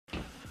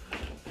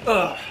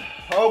Ugh.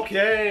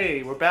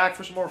 Okay, we're back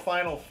for some more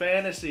Final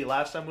Fantasy.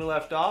 Last time we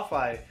left off,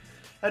 I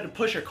had to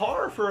push a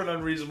car for an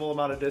unreasonable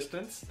amount of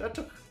distance. That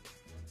took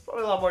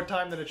probably a lot more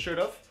time than it should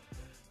have.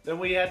 Then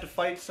we had to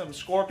fight some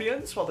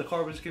scorpions while the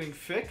car was getting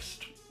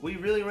fixed. We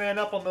really ran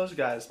up on those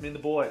guys, me and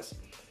the boys.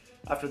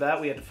 After that,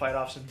 we had to fight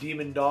off some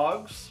demon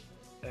dogs,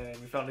 and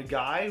we found a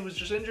guy who was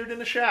just injured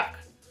in a shack.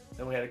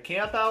 Then we had a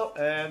camp out,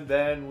 and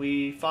then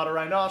we fought a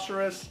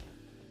rhinoceros,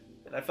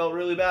 and I felt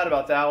really bad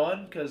about that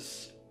one,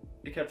 because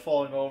it kept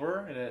falling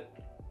over, and it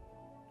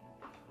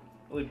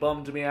really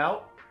bummed me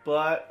out.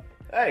 But,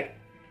 hey,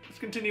 let's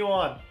continue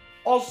on.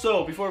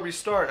 Also, before we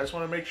start, I just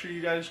want to make sure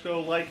you guys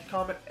go like,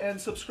 comment, and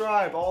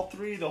subscribe. All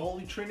three, the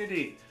Holy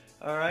Trinity.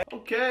 Alright,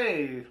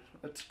 okay,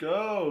 let's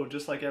go.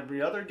 Just like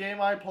every other game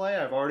I play,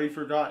 I've already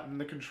forgotten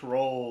the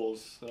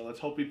controls. So let's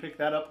hope we pick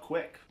that up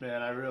quick.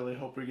 Man, I really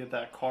hope we get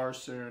that car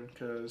soon,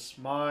 because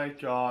my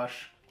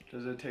gosh,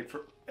 does it take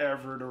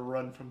forever to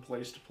run from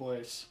place to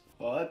place.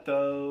 What the,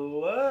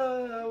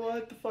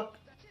 what the fuck?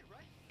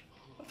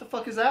 What the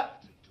fuck is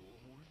that?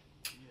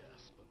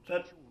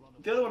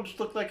 The other one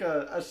just looked like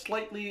a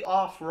slightly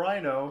off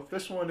rhino.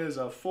 This one is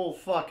a full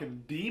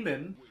fucking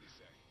demon.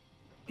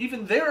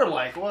 Even they're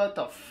like, what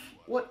the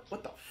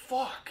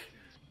fuck?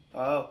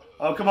 Oh,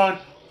 come on.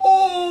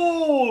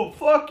 Oh,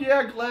 fuck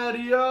yeah,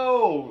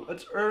 Gladio.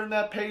 Let's earn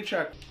that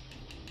paycheck.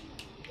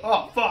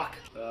 Oh, fuck.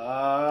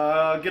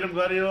 Get him,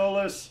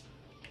 Gladiolus.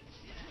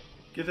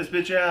 Get this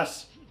bitch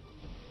ass.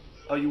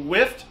 Oh, you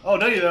whiffed? Oh,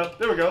 no you don't.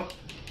 There we go.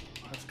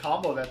 Let's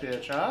combo that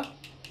bitch, huh?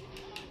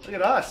 Look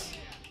at us.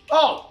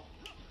 Oh!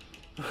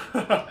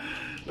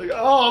 Like,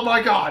 oh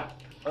my god!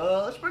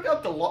 Let's bring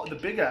out the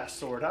big ass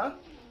sword, huh?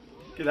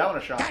 Give that one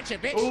a shot. Gotcha,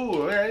 bitch.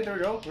 Ooh, okay, there we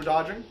go. We're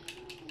dodging.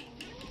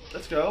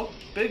 Let's go.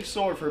 Big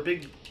sword for a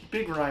big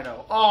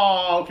rhino.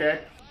 Oh,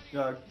 okay.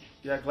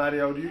 Yeah,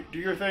 Gladio, do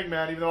your thing,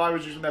 man. Even though I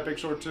was using that big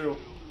sword too.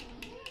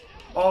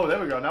 Oh, there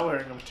we go. Now we're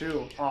hitting him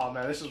too. Oh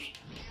man, this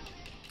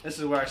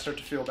is where I start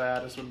to feel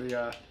bad. This is when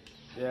the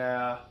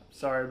yeah.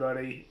 Sorry,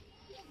 buddy.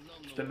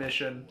 The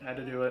mission, had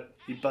to do it.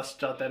 He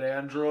busted out that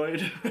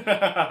android.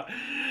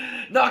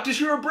 Noctis,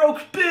 you're a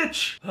broke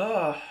bitch!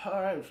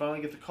 Alright, we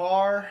finally get the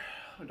car.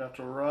 We don't have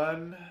to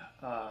run.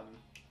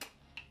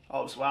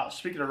 Oh, so, wow,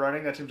 speaking of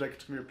running, that seems like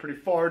it's gonna be a pretty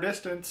far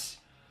distance.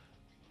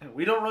 And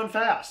we don't run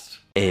fast.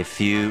 A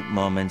few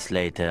moments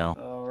later.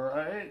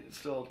 Alright,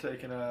 still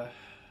taking a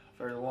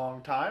very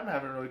long time.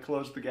 Haven't really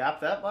closed the gap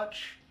that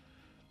much.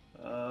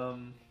 Yeah,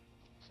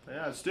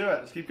 let's do it.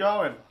 Let's keep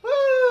going.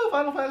 Woo!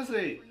 Final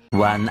Fantasy!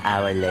 1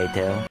 hour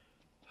later.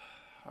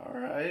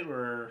 Alright,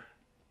 we're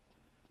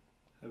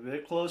a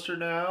bit closer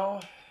now.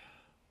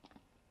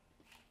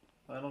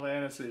 Final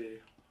Fantasy.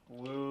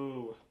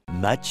 Woo.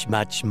 Much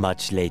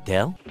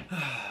later.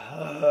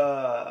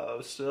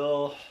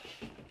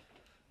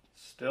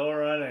 Still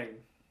running.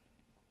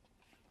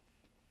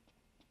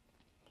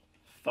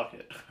 Fuck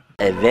it.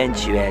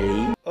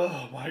 Eventually.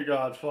 Oh my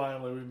god,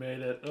 finally we made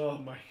it. Oh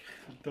my,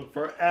 took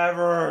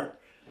forever.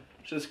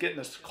 Just get in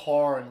this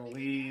car and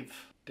leave.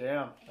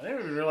 Damn, I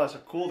didn't even realize how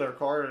cool their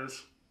car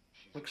is.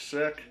 Looks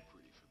sick.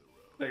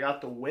 They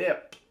got the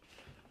whip.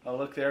 Oh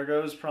look, there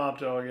goes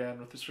Prompto again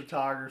with his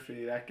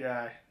photography. That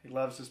guy, he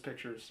loves his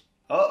pictures.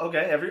 Oh,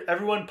 okay,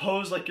 everyone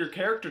pose like your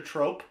character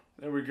trope.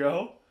 There we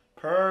go.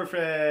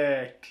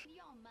 Perfect. Do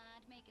y'all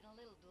mind making a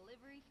little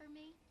delivery for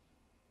me?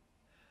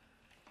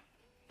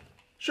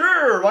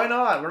 Sure, why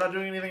not? We're not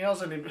doing anything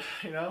else. We're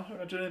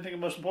not doing anything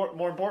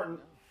more important.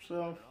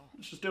 So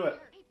let's just do it.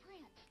 Hey,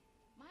 Prince,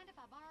 mind if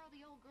I borrow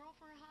the old girl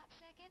for a hot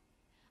second?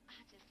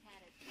 I just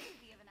had a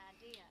doozy of an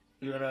idea.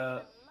 You're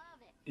gonna. Love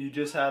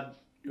it.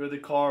 You were the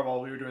car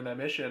while we were doing that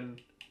mission.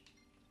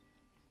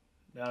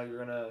 Now you're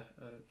gonna.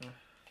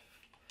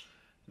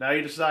 Now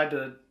you decide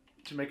to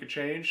make a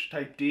change.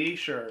 Type D,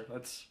 sure.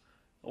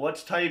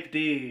 What's type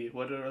D?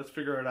 Let's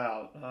figure it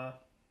out.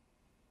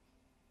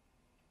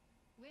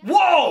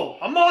 Whoa!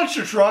 A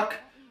monster truck!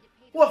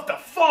 What the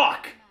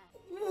fuck?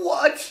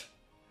 What?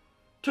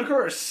 Took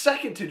her a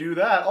second to do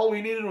that. All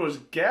we needed was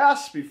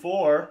gas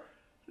before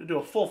to do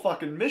a full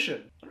fucking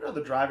mission. I wonder how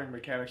the driving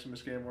mechanics in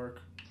this game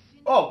work.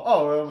 Oh,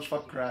 I almost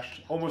fucking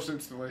crashed. Almost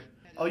instantly.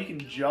 Oh, you can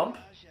jump?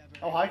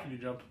 How high can you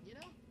jump?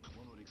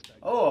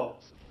 Oh.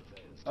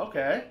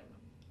 Okay.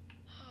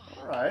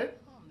 Alright.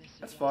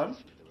 That's fun.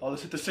 Oh,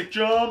 let's hit the sick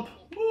jump.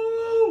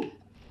 Woo!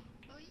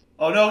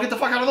 Oh no, get the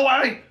fuck out of the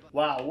way!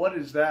 Wow, what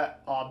is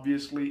that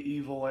obviously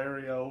evil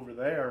area over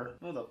there?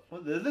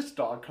 Where did this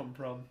dog come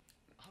from?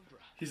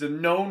 He's a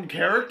known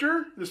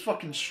character? This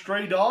fucking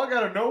stray dog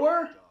out of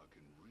nowhere?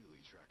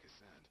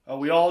 Oh,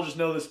 we all just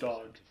know this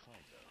dog.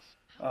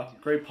 Oh,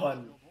 great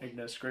pun,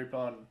 Ignis, great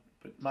pun.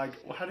 But Mike,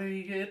 how did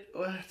he get,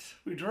 what?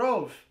 We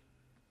drove.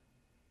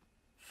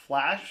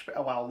 Flash?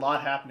 Oh wow, a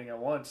lot happening at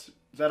once.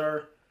 Is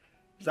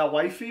that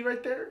wifey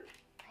right there?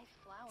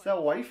 Is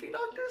that wifey,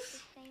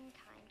 Noctis?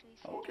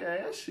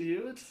 Okay, I see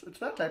you. It's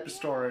that type of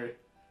story.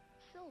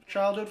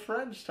 Childhood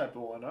friends type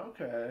of one.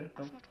 Okay.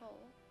 Oh.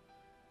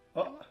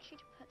 Oh. I want you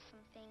to put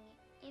something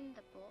in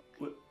the book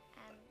What?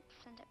 and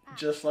send it back.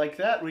 Just like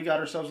that, we got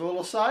ourselves a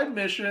little side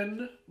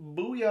mission.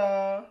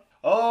 Booyah.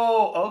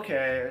 Oh,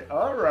 okay.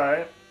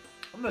 Alright.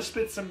 I'm gonna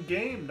spit some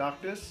game,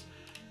 Noctis.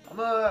 I'm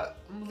a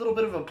little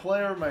bit of a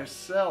player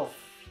myself.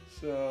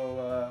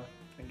 So,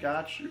 I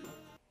got you.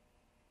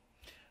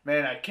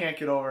 Man, I can't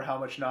get over how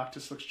much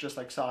Noctis looks just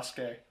like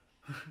Sasuke.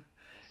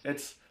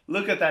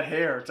 Look at that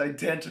hair. It's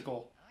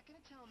identical.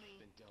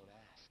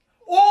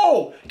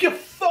 Oh! Get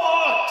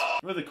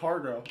fucked! Where'd the car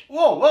go?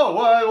 Whoa, whoa,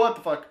 whoa, what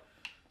the fuck?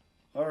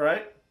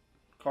 Alright.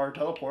 Car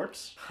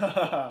teleports.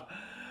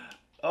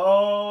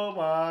 Oh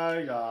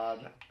my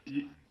god.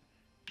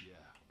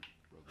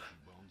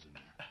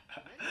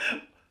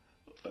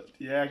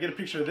 Yeah, get a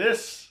picture of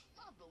this.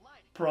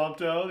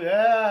 Prompto,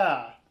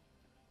 yeah.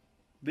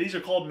 These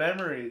are called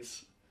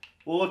memories.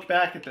 We'll look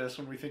back at this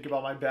when we think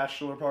about my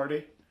bachelor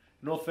party.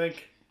 And we'll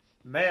think,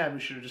 man, we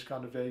should have just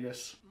gone to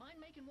Vegas. Mind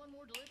making one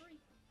more delivery?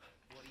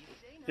 What do you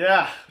say?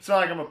 Yeah, it's not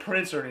like I'm a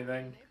prince or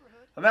anything.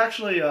 I'm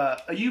actually a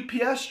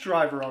UPS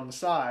driver on the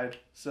side.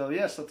 So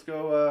yes, let's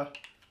go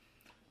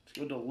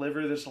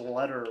deliver this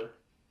letter.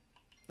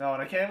 No,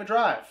 and I can't even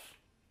drive.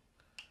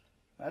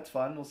 That's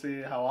fun. We'll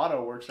see how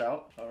auto works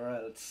out.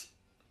 Alright, let's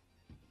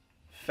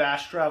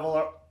fast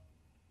travel.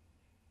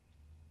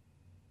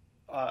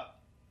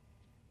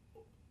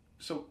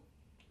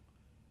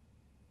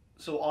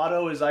 So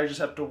auto is I just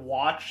have to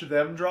watch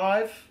them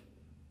drive?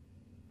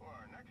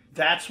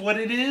 That's what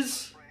it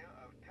is?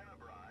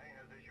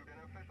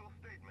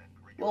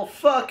 Well,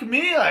 fuck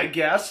me, I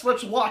guess.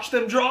 Let's watch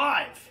them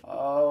drive.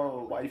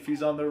 Oh,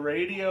 wifey's on the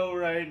radio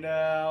right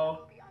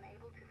now.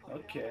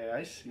 Okay,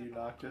 I see you,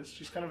 Noctis.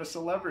 She's kind of a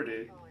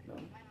celebrity. You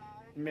know,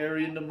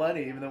 marrying the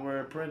money, even though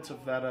we're a prince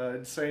of that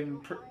insane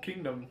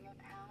kingdom.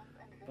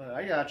 But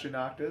I got you,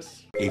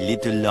 Noctis. A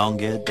little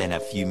longer than a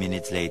few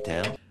minutes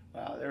later.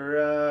 Wow,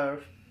 they're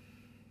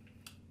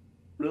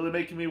really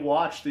making me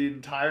watch the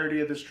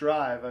entirety of this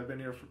drive. I've been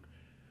here for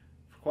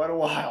quite a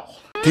while.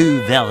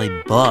 2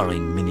 very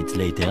boring minutes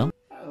later.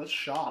 Let's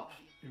shop.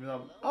 Even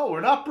though, oh, we're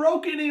not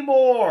broke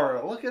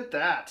anymore. Look at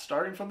that.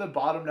 Starting from the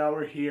bottom, now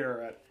we're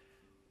here at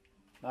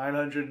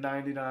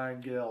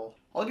 999 gil.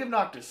 I'll give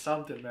Noctis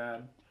something,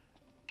 man.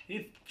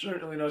 He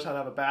certainly knows how to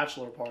have a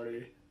bachelor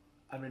party.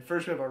 I mean,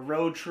 first we have a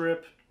road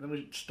trip, then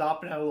we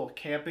stop and have a little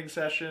camping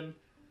session,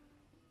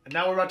 and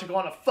now we're about to go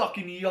on a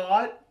fucking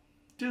yacht.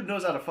 Dude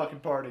knows how to fucking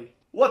party.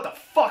 What the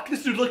fuck?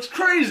 This dude looks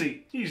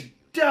crazy. He's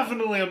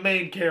definitely a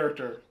main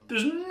character.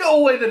 There's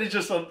no way that he's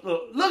just a...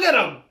 Look at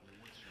him!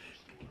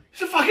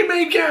 He's a fucking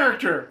main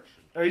character!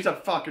 Oh, he's a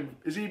fucking...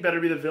 Is he better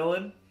be the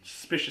villain?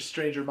 Suspicious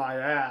stranger, my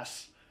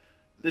ass.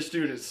 This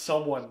dude is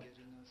someone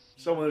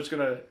that's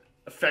gonna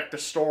affect the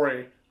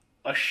story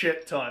a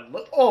shit ton.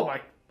 Look, oh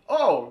my...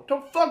 Oh,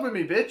 don't fuck with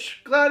me,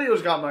 bitch.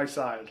 Gladio's got my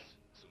side.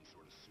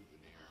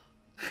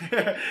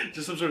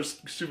 Just some sort of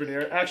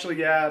souvenir. Actually,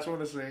 yeah, it's one of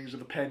those things with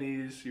the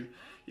pennies. You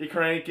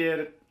crank it,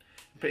 it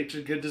makes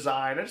a good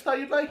design. I just thought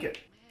you'd like it.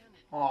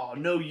 Oh,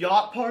 no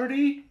yacht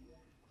party?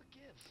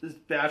 This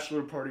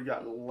bachelor party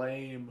got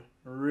lame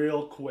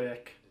real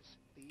quick.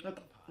 What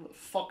the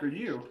fuck are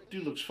you?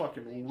 Dude looks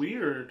fucking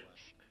weird.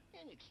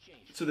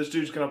 So this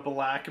dude's gonna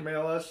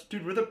blackmail us?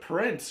 Dude, we're the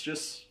prince.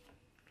 Just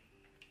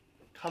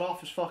cut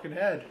off his fucking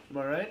head. Am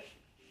I right?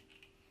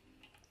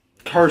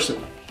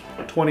 Carson,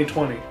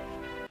 2020.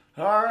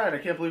 Alright, I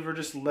can't believe we're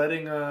just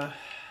letting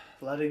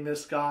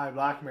this guy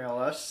blackmail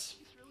us.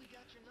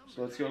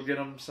 So let's go get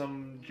him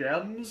some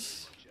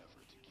gems.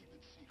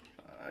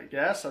 I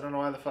guess. I don't know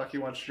why the fuck he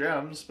wants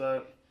gems,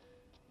 but...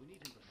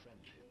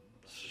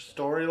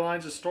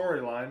 Storyline's a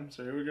storyline,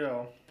 so here we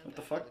go. What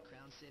the fuck?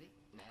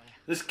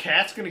 This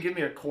cat's gonna give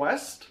me a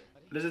quest?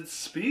 Does it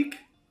speak?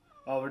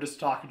 Oh, we're just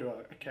talking to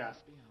a cat.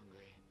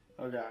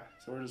 Okay,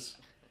 so we're just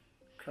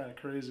kind of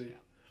crazy.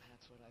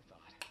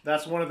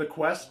 That's one of the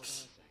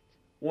quests?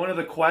 One of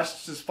the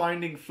quests is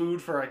finding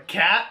food for a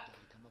cat?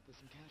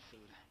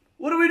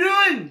 What are we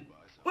doing?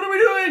 What are we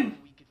doing?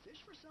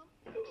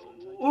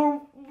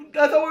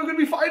 I thought we were going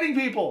to be fighting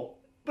people.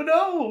 But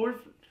no,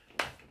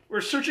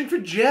 we're searching for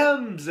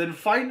gems and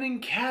finding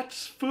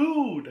cats'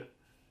 food.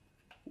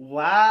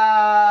 Wow.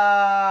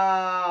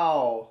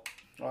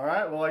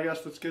 Alright, well I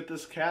guess let's get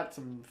this cat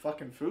some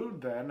fucking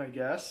food then, I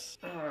guess.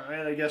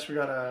 Alright, I guess we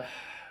gotta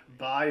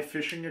buy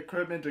fishing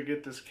equipment to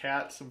get this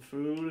cat some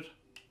food.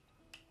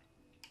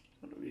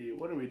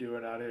 What are we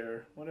doing out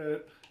here?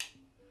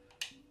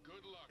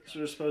 This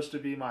is supposed to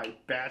be my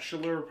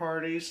bachelor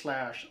party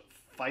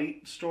 /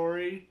 fight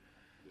story.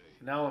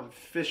 Now I'm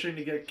fishing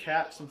to get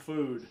cat some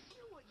food.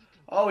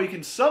 Oh, you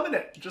can summon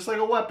it just like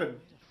a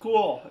weapon.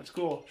 Cool. That's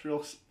cool.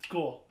 It's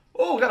cool.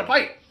 Oh, got a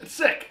bite. It's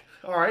sick.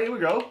 All right, here we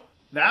go.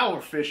 Now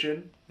we're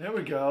fishing. There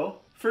we go.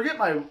 Forget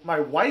my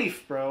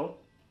wife, bro.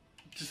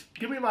 Just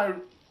give me my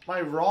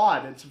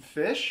rod and some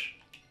fish.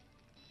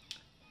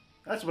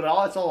 That's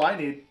all I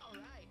need.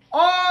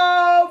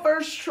 Oh,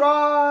 first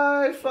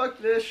try. Fuck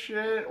this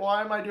shit.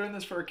 Why am I doing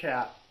this for a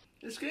cat?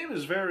 This game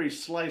is very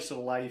slice of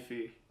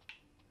lifey,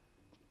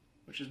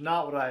 which is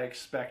not what I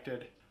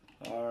expected.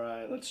 All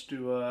right, let's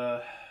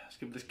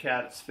give this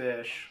cat its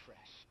fish.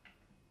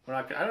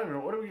 I don't even know,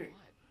 what are we...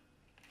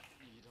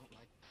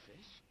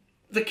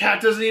 The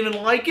cat doesn't even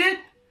like it?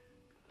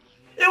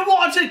 It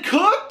wants it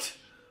cooked?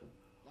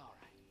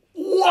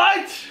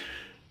 What?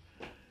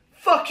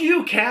 Fuck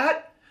you,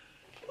 cat.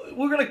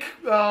 We're gonna...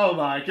 Oh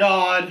my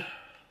god.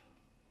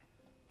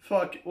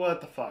 Fuck.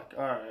 What the fuck?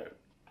 Alright.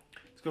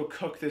 Let's go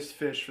cook this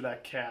fish for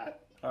that cat.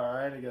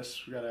 Alright, I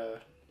guess we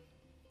gotta...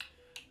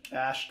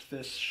 ask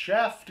this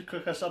chef to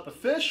cook us up a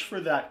fish for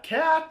that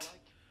cat.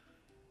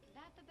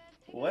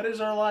 What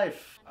is our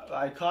life?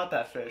 I caught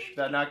that fish. Did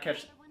I not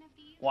catch...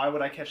 Why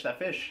would I catch that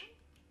fish?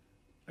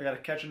 I gotta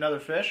catch another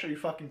fish? Are you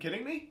fucking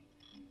kidding me?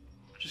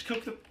 Just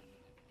cook the...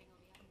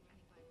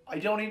 I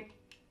don't even...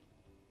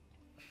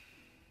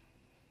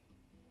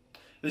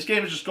 This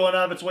game is just going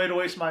out of its way to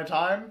waste my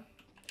time?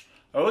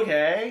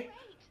 Okay.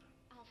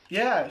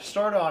 Yeah,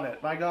 start on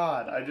it. My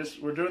god.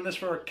 We're doing this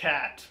for a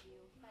cat.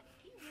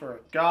 For a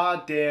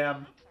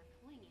goddamn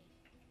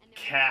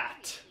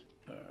cat.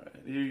 Alright,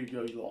 here you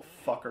go, you little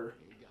fucker.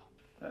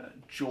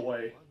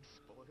 Joy.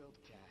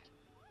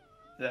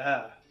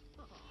 Yeah.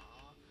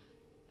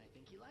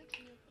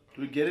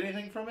 Do we get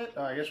anything from it?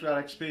 Oh, I guess we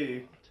got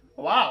XP.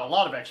 Wow, a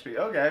lot of XP.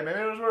 Okay, maybe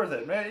it was worth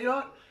it. Man, you know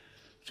what?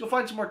 Let's go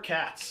find some more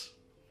cats.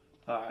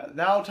 Alright,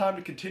 now time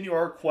to continue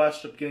our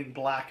quest of getting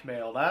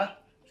blackmailed, huh?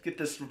 Let's get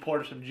this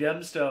reporter some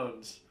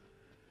gemstones.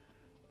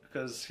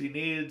 Because he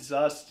needs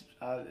us...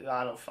 I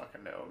don't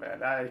fucking know,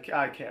 man.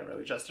 I can't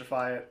really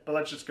justify it. But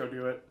let's just go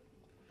do it.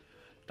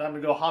 Time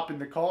to go hop in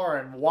the car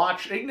and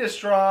watch Ignis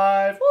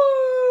Drive.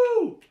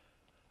 Woo!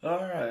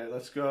 Alright,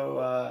 let's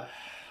go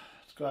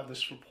have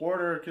this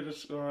reporter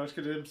let's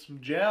get him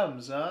some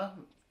gems, huh?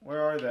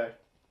 Where are they?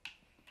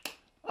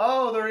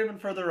 Oh, they're even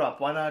further up.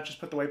 Why not just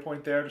put the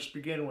waypoint there to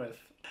begin with?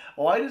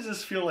 Why does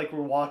this feel like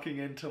we're walking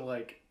into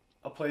like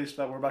a place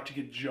that we're about to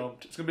get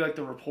jumped? It's gonna be like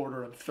the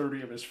reporter and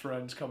 30 of his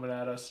friends coming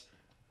at us.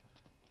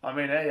 I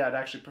mean, hey, I'd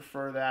actually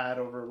prefer that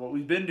over what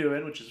we've been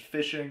doing, which is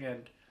fishing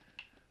and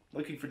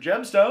looking for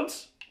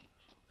gemstones.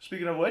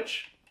 Speaking of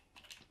which,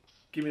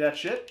 give me that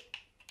shit.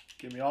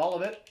 Give me all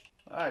of it.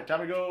 Alright, time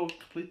to go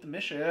complete the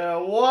mission. Yeah,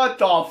 what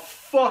the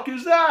fuck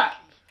is that?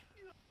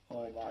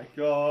 Oh my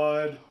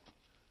god.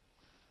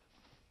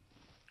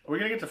 Are we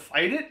gonna get to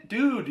fight it?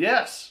 Dude,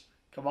 yes.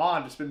 Come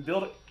on, it's been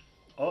building...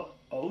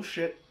 Oh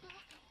shit.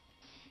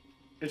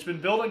 It's been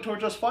building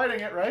towards us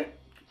fighting it, right?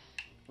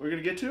 We're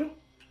gonna get to?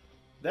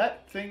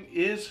 That thing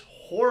is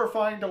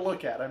horrifying to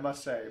look at, I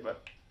must say,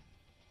 but...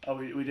 Oh,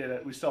 we did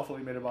it. We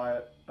stealthily made it by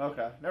it.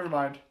 Okay, never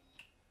mind.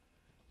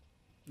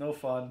 No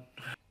fun.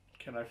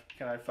 Can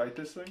I fight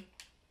this thing?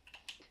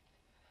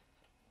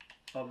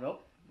 Oh,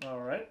 nope.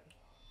 Alright.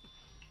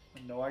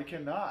 No, I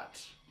cannot.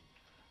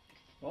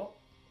 Well,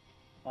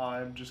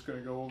 I'm just gonna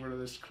go over to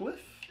this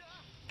cliff.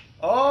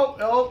 Oh,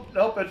 no,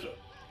 nope.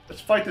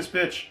 Let's fight this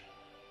bitch.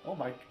 Oh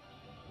my...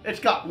 It's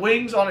got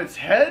wings on its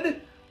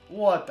head?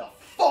 What the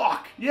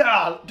fuck?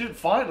 Yeah, dude,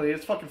 finally,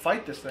 let's fucking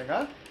fight this thing,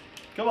 huh?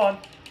 Come on.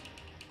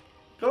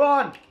 Come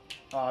on.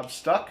 Oh, I'm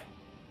stuck.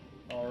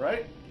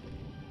 Alright.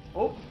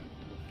 Oh.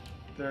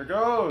 There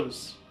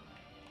goes.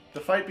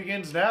 The fight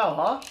begins now,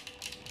 huh?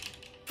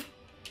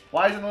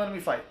 Why isn't it letting me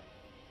fight?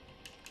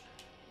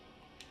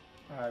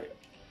 Alright.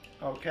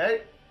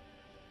 Okay.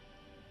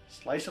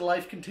 Slice of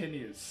life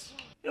continues.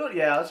 You know what?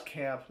 Yeah, let's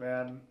camp,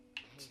 man.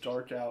 It's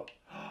dark out.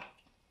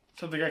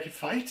 Something I can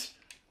fight?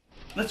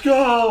 Let's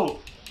go!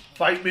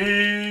 Fight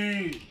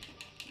me!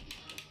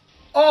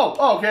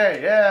 Oh, okay,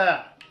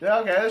 yeah. Yeah,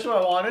 okay, that's what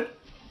I wanted.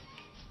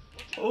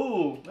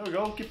 Oh, there we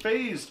go. Get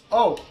phased.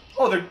 Oh,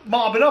 they're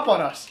mobbing up on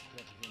us.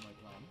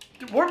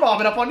 Dude, we're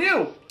mobbing up on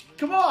you.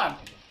 Come on.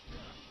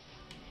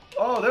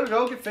 Oh, there we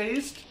go. Get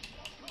phased.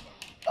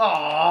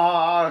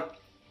 Ah,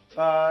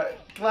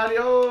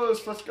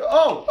 Gladios. Let's go.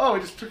 Oh,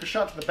 he just took a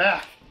shot to the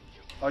back.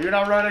 Oh, you're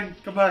not running.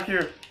 Come back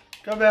here.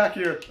 Come back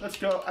here. Let's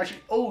go.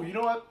 Actually, oh, you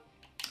know what?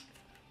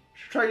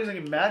 Should try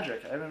using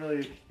magic. I haven't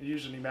really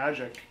used any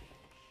magic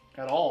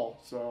at all,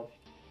 so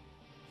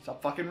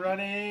stop fucking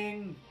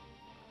running.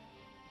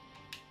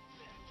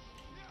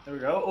 There we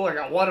go. Oh, I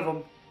got one of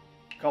them.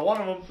 Got one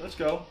of them. Let's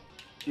go.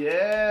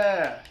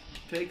 Yeah.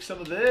 Take some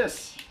of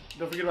this.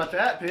 Don't forget about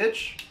that,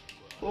 bitch.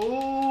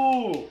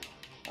 Ooh.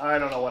 I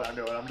don't know what I'm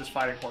doing. I'm just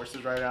fighting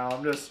horses right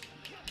now.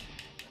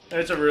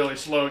 It's a really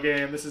slow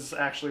game. This is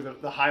actually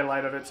the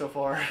highlight of it so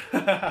far.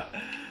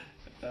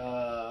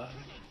 Oh,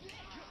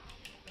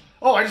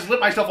 I just lit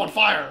myself on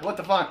fire. What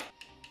the fuck?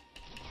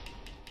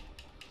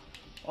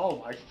 Oh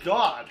my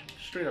god.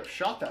 Straight up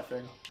shot that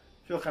thing.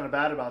 Feel kind of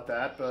bad about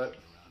that, but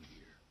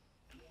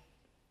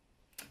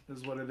this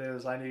is what it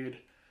is. I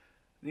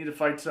need to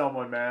fight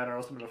someone, man, or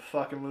else I'm gonna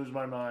fucking lose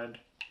my mind.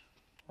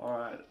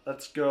 Alright,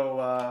 let's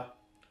go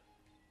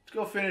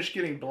finish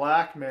getting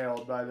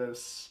blackmailed by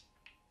this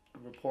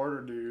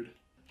reporter dude.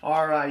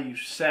 Alright, you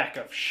sack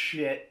of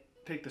shit.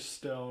 Take the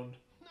stone.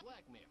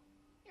 Blackmail.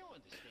 You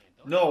understand,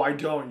 don't No, I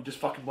don't. You just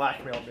fucking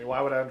blackmailed me.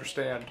 Why would I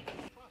understand?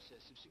 you?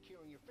 Process of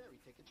securing your ferry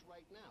tickets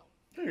right now.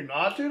 No, you're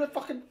not, dude.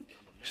 I'm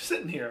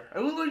sitting here. I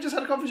literally just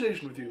had a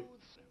conversation with you.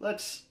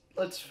 Let's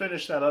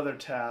finish that other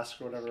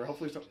task or whatever.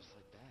 Hopefully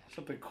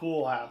something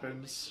cool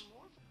happens.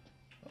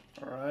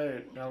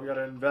 Alright, now we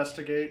gotta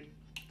investigate.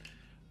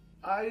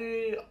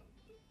 I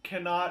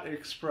cannot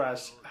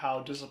express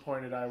how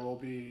disappointed I will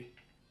be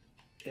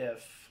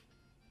if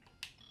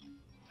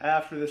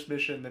after this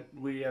mission that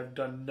we have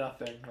done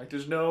nothing. Like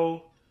there's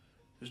no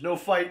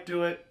fight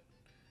to it.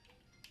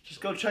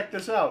 Just go check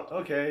this out.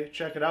 Okay,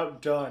 check it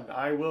out. Done.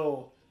 I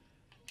will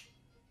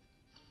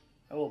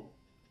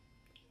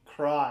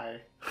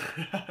cry.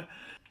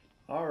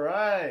 All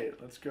right,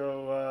 let's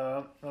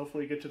go.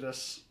 Hopefully get to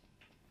this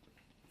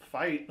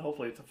fight.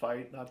 Hopefully it's a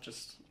fight, not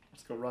just.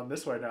 Let's go run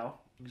this way now.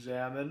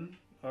 Examine.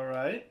 All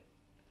right.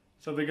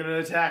 Something gonna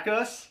attack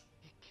us?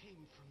 It came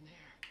from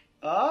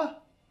there.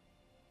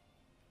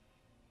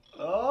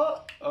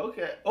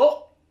 Okay.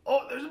 Oh,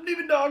 there's some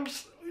demon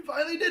dogs. We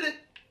finally did it.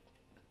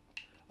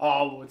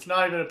 Oh, it's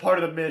not even a part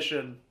of the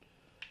mission.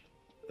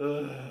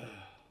 Ugh,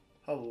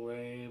 how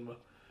lame.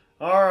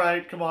 All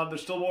right, come on.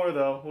 There's still more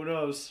though. Who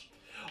knows?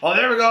 Oh,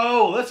 there we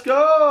go. Let's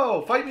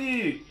go. Fight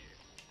me.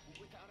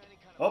 Without any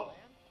kind Oh. of plan,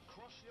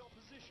 crush the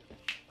opposition.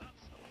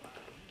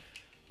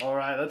 All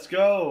right, let's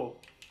go.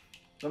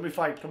 Let me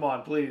fight. Come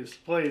on, please.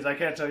 Please. I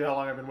can't tell you how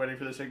long I've been waiting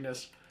for this,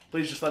 Ignis.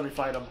 Please just let me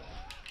fight him.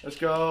 Let's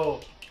go.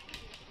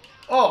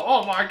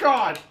 Oh my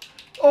God.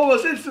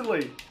 Almost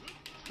instantly.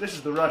 This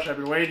is the rush I've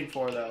been waiting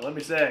for, though. Let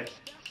me say,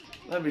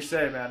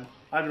 man.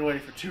 I've been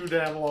waiting for too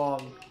damn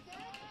long.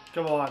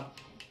 Come on.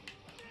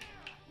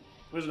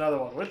 Where's another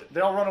one?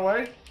 They all run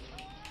away?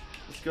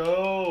 Let's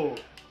go.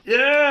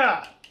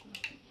 Yeah!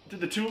 Did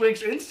the 2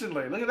 links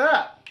instantly. Look at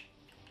that.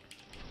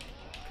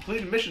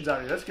 Completing missions out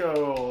here. Let's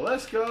go.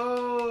 Let's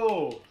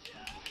go.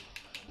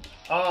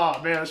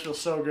 Oh, man, this feels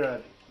so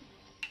good.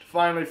 To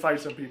finally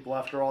fight some people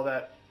after all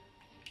that.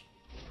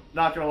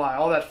 Not gonna lie,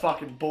 all that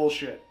fucking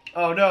bullshit.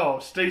 Oh no,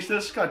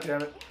 stasis? God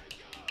damn it.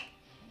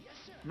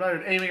 I'm not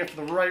even aiming for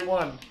the right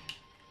one.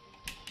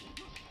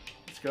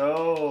 Let's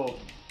go.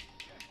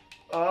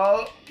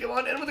 Oh, come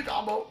on, in with the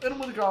combo. In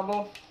with the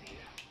combo.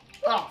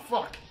 Oh,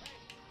 fuck.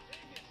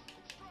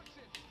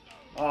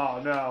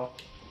 Oh no.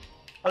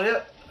 Oh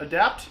yeah,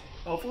 adapt,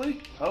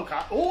 hopefully. Oh,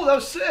 God. Oh, that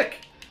was sick.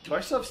 Do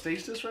I still have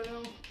stasis right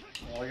now?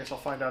 Well, I guess I'll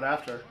find out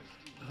after.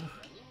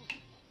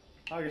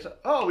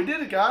 Oh, we did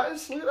it,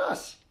 guys. Look at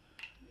us.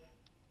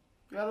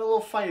 We got a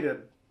little fight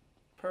in.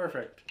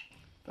 Perfect.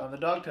 Found the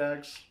dog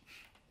tags.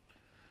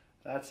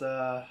 That's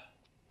a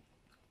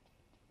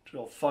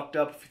little fucked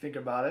up if you think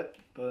about it,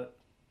 but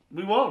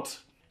we won't.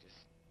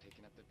 Just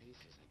picking up the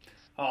pieces, I guess.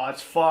 Oh,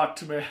 it's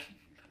fucked, man.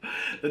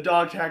 The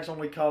dog tags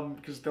only come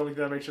because the only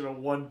thing that makes it a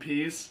one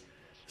piece.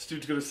 This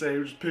dude's gonna say,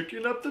 we're just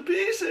picking up the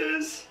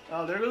pieces.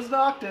 Oh, there goes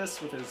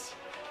Noctis with his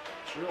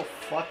real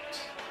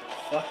fucked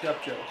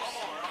up jokes.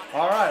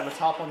 Alright, let's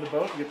hop on the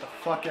boat and get the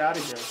fuck out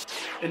of here.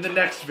 In the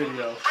next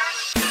video.